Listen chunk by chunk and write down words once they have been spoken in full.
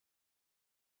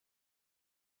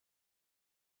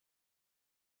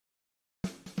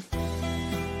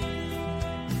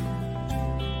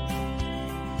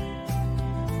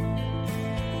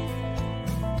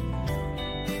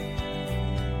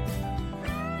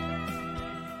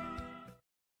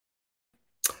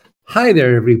Hi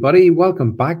there, everybody.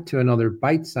 Welcome back to another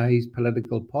bite sized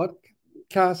political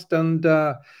podcast. And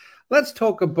let's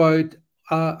talk about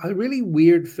a really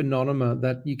weird phenomena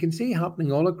that you can see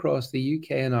happening all across the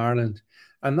UK and Ireland.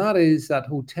 And that is that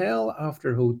hotel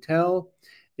after hotel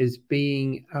is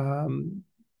being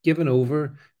given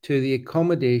over to the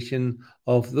accommodation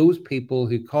of those people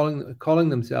who calling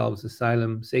themselves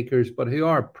asylum seekers, but who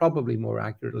are probably more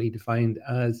accurately defined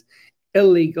as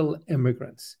illegal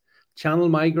immigrants, channel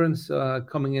migrants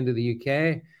coming into the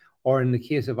UK, or in the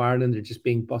case of Ireland, they're just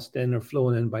being bussed in or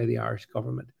flown in by the Irish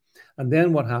government. And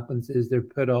then what happens is they're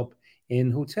put up in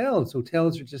hotels.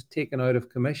 Hotels are just taken out of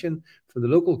commission for the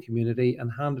local community and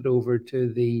handed over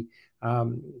to the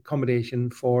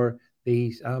accommodation for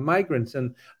these migrants.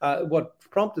 And what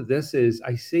prompted this is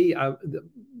I see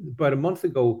about a month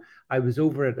ago, I was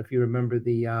over at, if you remember,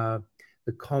 the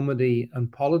comedy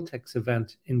and politics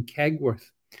event in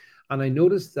Kegworth, and I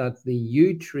noticed that the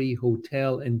Yew Tree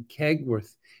Hotel in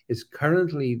Kegworth is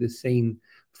currently the scene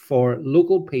for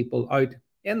local people out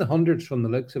in the hundreds from the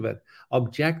looks of it,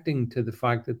 objecting to the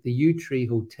fact that the Yew Tree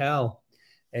Hotel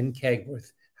in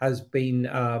Kegworth has been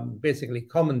basically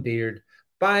commandeered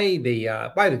by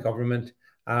the government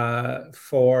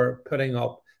for putting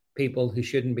up people who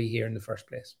shouldn't be here in the first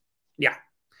place. Yeah,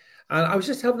 and I was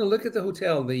just having a look at the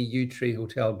hotel, the Yew Tree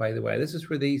Hotel, by the way. This is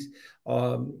where these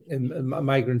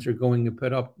migrants are going to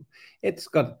put up. It's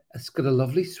got a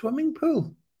lovely swimming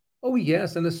pool. Oh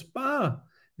yes, and a spa.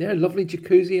 There, lovely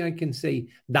jacuzzi. I can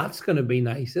see that's going to be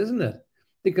nice, isn't it?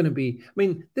 They're going to be. I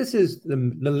mean, this is the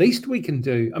least we can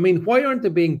do. I mean, why aren't they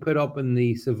being put up in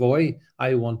the Savoy?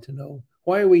 I want to know.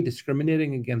 Why are we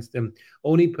discriminating against them?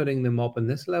 Only putting them up in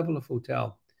this level of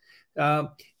hotel. Uh,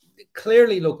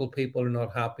 Clearly local people are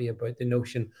not happy about the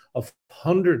notion of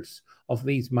hundreds of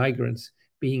these migrants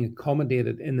being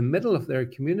accommodated in the middle of their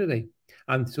community.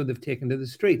 And so they've taken to the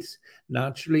streets.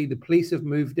 Naturally, the police have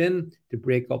moved in to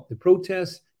break up the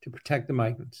protests to protect the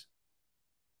migrants.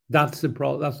 That's the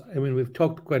problem. I mean, we've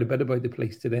talked quite a bit about the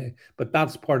police today, but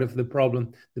that's part of the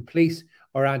problem. The police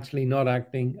are actually not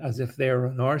acting as if they're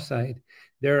on our side.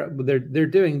 They're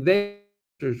doing their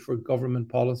for government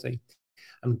policy,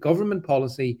 and government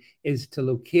policy is to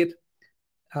locate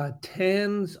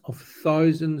tens of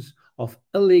thousands of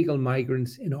illegal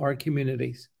migrants in our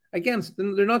communities. Against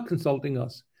them, they're not consulting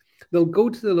us. They'll go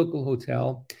to the local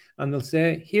hotel and they'll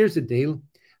say, here's a deal.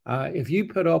 If you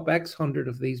put up X hundred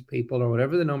of these people or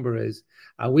whatever the number is,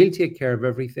 we'll take care of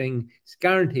everything. It's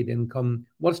guaranteed income.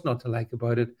 What's not to like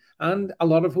about it? And a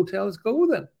lot of hotels go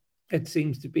with it. It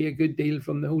seems to be a good deal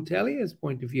from the hotelier's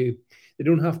point of view. They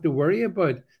don't have to worry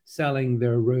about selling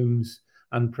their rooms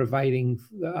and providing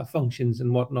functions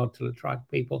and whatnot to attract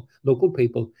people, local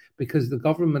people, because the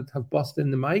government have bussed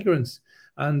in the migrants,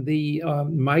 and the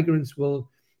migrants will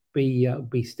be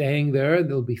staying there.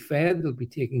 They'll be fed. They'll be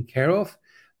taken care of.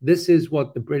 This is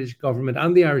what the British government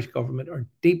and the Irish government are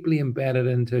deeply embedded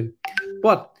into,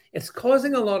 but it's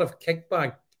causing a lot of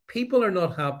kickback. People are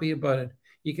not happy about it.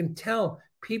 You can tell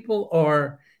people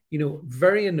are,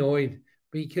 very annoyed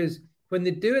because when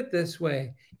they do it this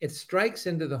way, it strikes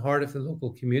into the heart of the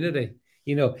local community.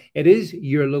 It is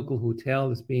your local hotel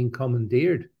that's being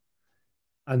commandeered.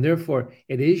 And therefore,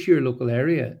 it is your local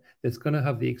area that's going to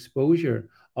have the exposure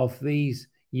of these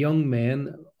young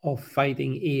men of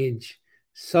fighting age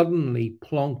suddenly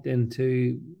plonked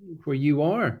into where you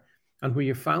are and where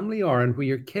your family are and where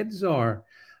your kids are.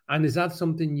 And is that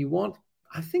something you want?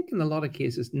 I think in a lot of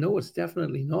cases, no, it's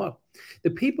definitely not.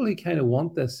 The people who kind of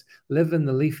want this live in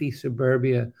the leafy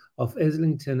suburbia of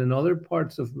Islington and other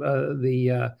parts of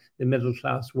the middle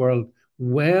class world,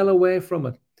 well away from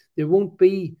it. There won't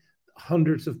be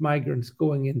hundreds of migrants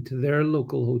going into their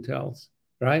local hotels,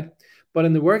 right? But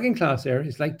in the working class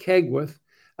areas like Kegworth,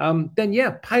 then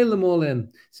yeah, pile them all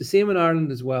in. It's the same in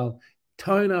Ireland as well.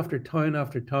 Town after town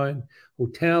after town,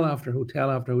 hotel after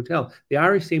hotel after hotel. The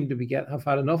Irish seem to have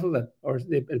had enough of it, or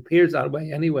it appears that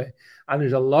way anyway. And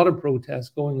there's a lot of protests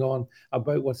going on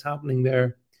about what's happening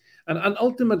there. And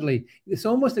ultimately, it's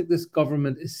almost like this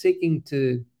government is seeking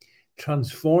to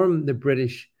transform the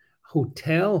British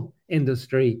hotel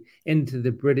industry into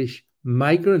the British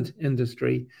migrant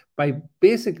industry by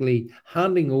basically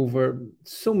handing over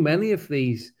so many of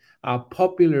these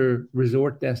popular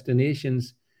resort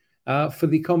destinations for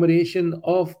the accommodation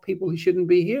of people who shouldn't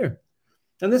be here.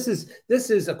 And this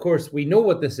is, of course, we know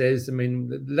what this is. I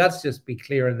mean, let's just be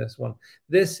clear on this one.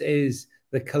 This is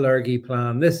the Kalergi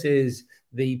plan. This is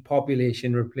the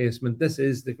population replacement. This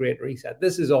is the Great Reset.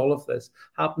 This is all of this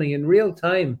happening in real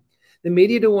time. The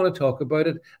media don't want to talk about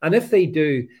it. And if they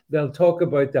do, they'll talk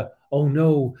about oh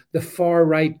no, the far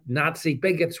right Nazi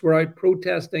bigots were out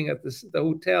protesting at the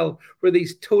hotel where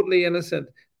these totally innocent,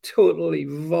 totally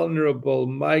vulnerable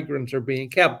migrants are being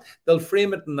kept. They'll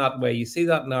frame it in that way. You see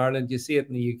that in Ireland, you see it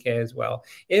in the UK as well.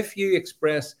 If you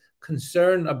express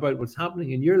concern about what's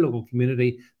happening in your local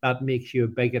community, that makes you a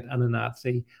bigot and a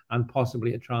Nazi and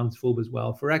possibly a transphobe as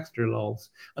well for extra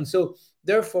lols. And so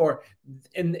therefore,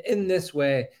 in this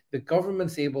way, the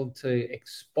government's able to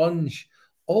expunge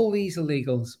all these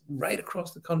illegals right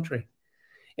across the country.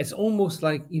 It's almost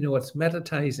like, it's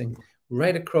methatizing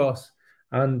right across.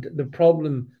 And the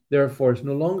problem, therefore, is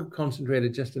no longer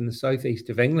concentrated just in the southeast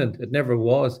of England. It never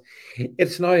was.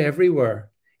 It's now everywhere.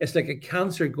 It's like a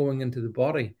cancer going into the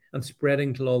body and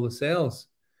spreading to all the cells.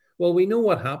 Well, we know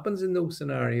what happens in those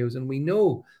scenarios, and we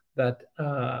know that,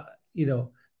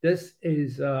 this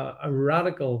is a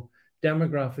radical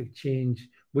demographic change,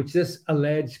 which this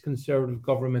alleged conservative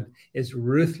government is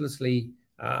ruthlessly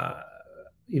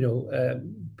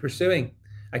pursuing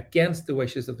against the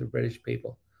wishes of the British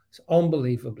people. It's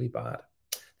unbelievably bad.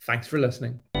 Thanks for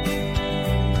listening.